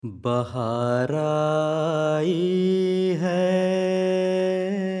बहार आई है,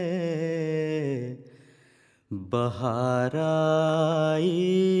 बहार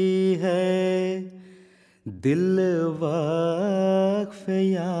आई है, दिल वक्फ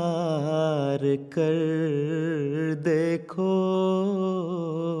यार कर देखो।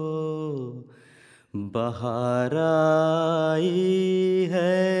 बहार आई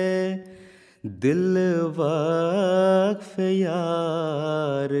है, दिल वक्फ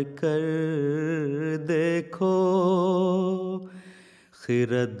यार कर देखो।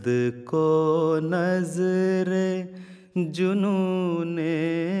 खिरद को नजरे जुनूने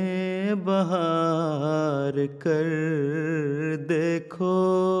बहार कर देखो।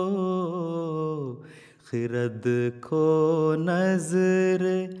 खिरद को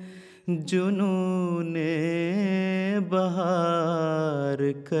नजरे जुनूने बहार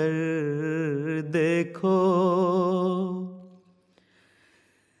कर देखो।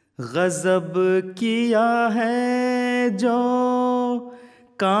 गज़ब किया है जो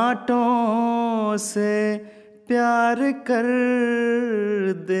कांटों से प्यार कर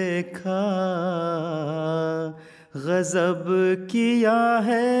देखा। गज़ब किया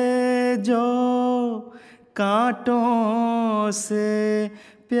है जो कांटों से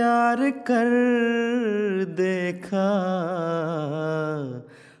प्यार कर देखा।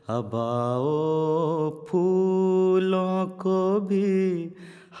 अब आओ फूलों को भी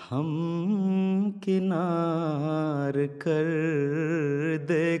हम किनार कर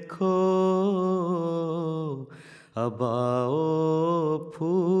देखो। अब आओ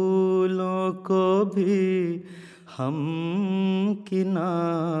फूलों को भी हम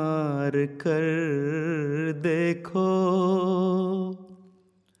किनार कर देखो।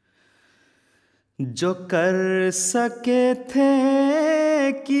 जो कर सके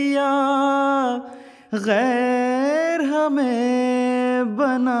थे किया, गैर हमें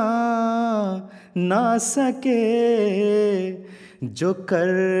बना ना सके। जो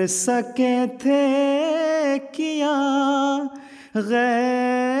कर सके थे किया,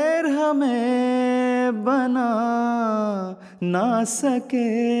 गैर हमें बना ना सके।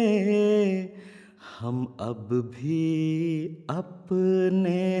 हम अब भी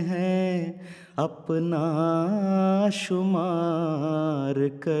अपने हैं, अपना शुमार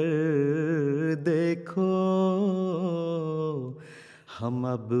कर देखो। हम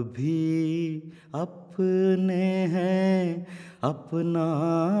अब भी अपने हैं, अपना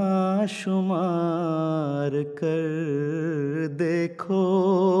शुमार कर देखो।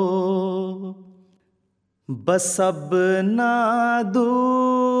 बस अब ना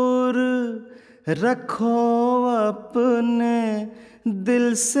दूर रखो अपने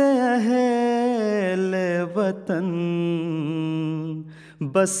दिल से अहले वतन।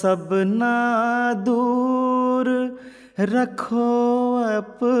 बस अब ना दूर रखो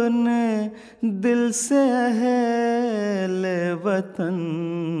अपने दिल से अहले वतन।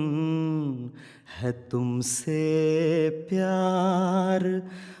 है तुमसे प्यार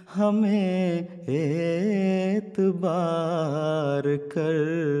हमें एतबार कर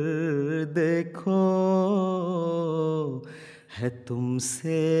देखो। है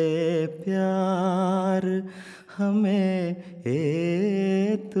तुमसे प्यार हमें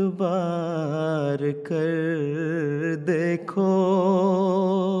एतबार कर देखो।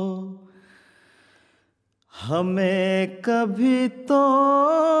 हमें कभी तो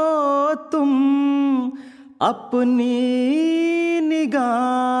तुम अपनी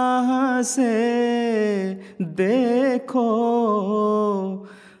निगाह से देखो।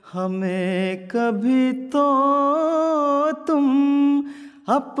 हमें कभी तो तुम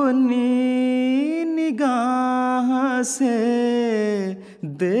अपनी निगाह से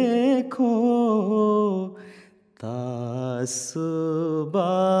देखो।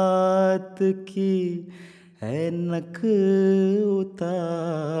 तासुबात की ऐनक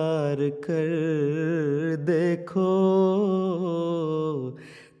उतार कर देखो।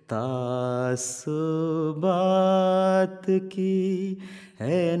 तासुबात की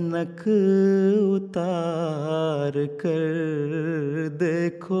ऐनक उतार कर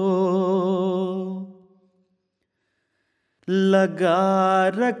देखो। लगा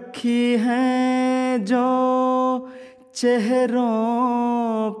रखी हैं जो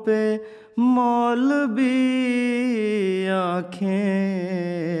चेहरों पे मौलवी आँखें।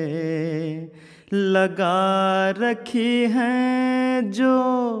 लगा रखी हैं जो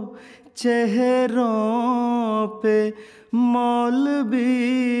चेहरों पे मौलवी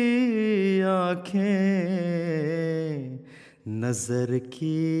आँखें। नजर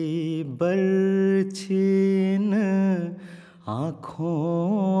की बरछीन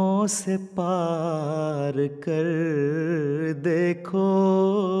आँखों से पार कर देखो,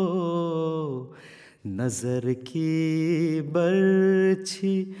 नजर की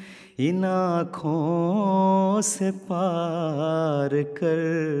बर्छी इन आँखों से पार कर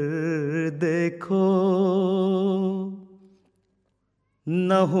देखो।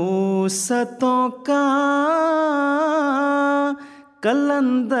 नहुसतों का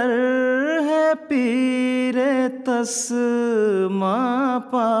कलंदर है पीरे तस्मा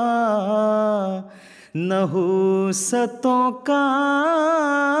पा, नहुसतों का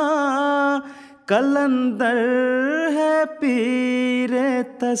कलंदर है पीरे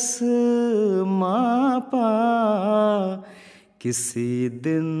तस्मा पा। किसी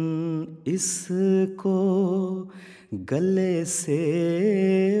दिन इसको गले से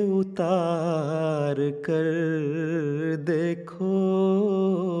उतार कर देखो,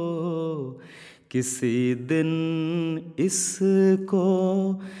 किसी दिन इसको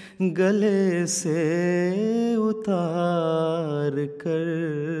गले से उतार कर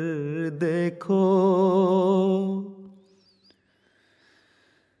देखो।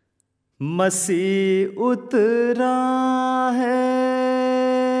 मसीह उतरा है,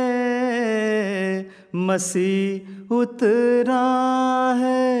 मसीह उतरा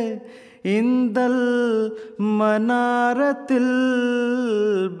है इंदल मनारतिल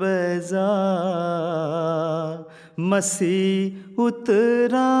बैज़ा, मसीह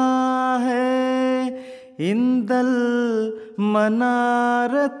उतरा है इंदल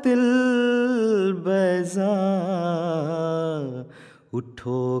मनारतिल बैज़ा।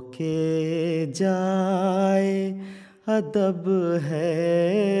 उठो के जाए अदब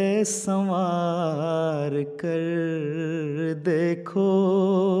है संवार कर देखो,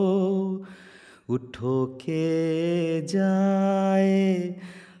 उठो के जाए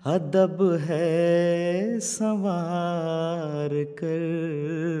अदब है संवार कर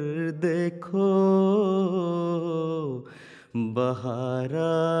देखो। बहार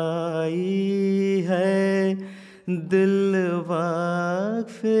आई है दिल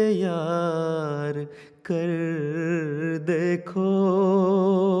वाक़फ़ यार कर देखो।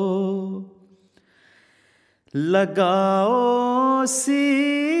 लगाओ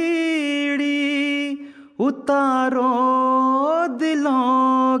सीढ़ी उतारो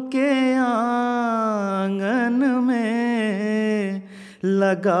दिलों के आंगन में,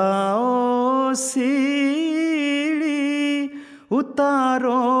 लगाओ सीढ़ी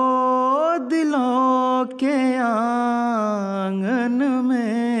उतारो दिलों के आंगन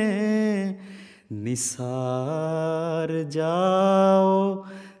में। निसार जाओ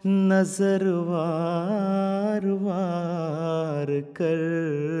नजर वार वार कर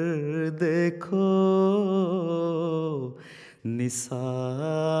देखो,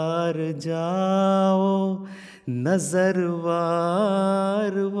 निसार जाओ नजर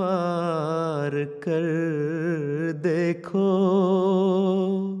वार वार कर देखो।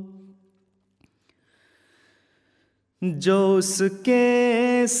 जो उसके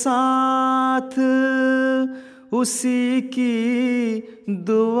साथ उसी की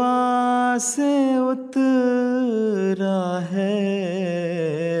दुआ से उतरा है,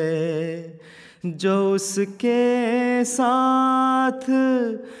 जो उसके साथ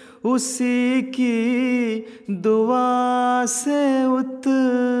उसी की दुआ से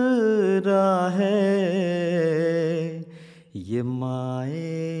उतरा है। ये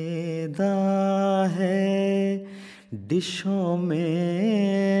माएदा है डिशों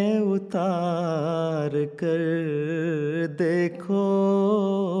में उतार कर देखो,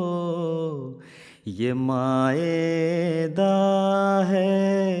 ये माएदा है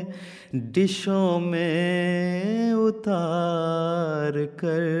डिशों में उतार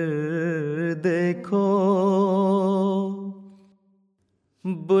कर देखो।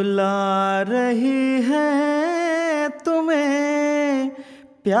 बुला रही है तुम्हें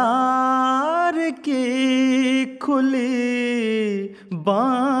प्यार की खुली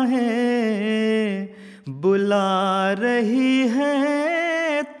बाहें, बुला रही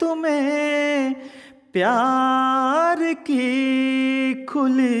है तुम्हें प्यार की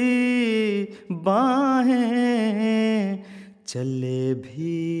खुली बाहें। चले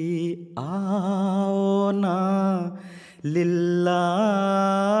भी आओ ना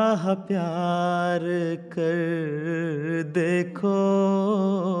लिल्लाह प्यार कर देखो,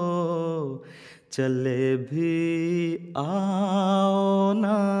 चले भी आओ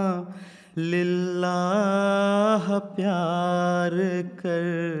ना लिल्लाह प्यार कर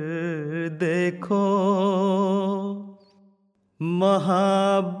देखो।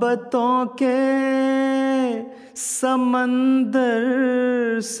 मोहब्बतों के समंदर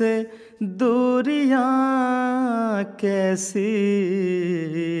से दूरियां कैसी,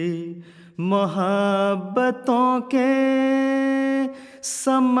 मोहब्बतों के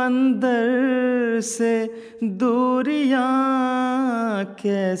समंदर से दूरियां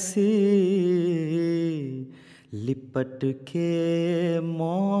कैसी, लिपट के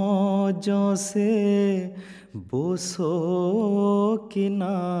मौजों से बोसो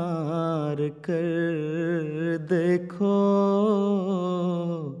किनार कर देखो,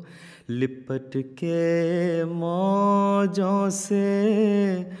 लिपट के मौजों से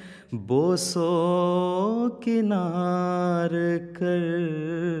बोसो किनार कर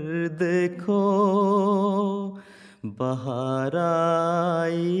देखो। बहार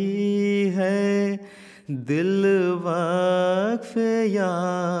आई है दिल वक्फ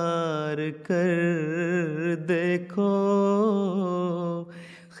यार कर देखो,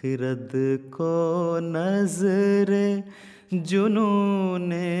 खिरद को नजरे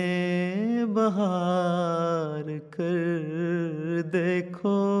जुनूने बहार कर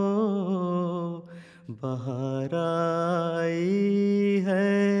देखो। बहार आई है,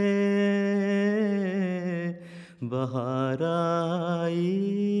 बहार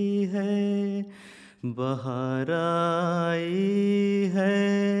आई है, बहार आई है,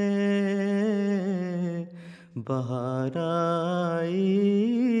 बहार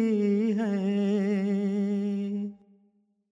आई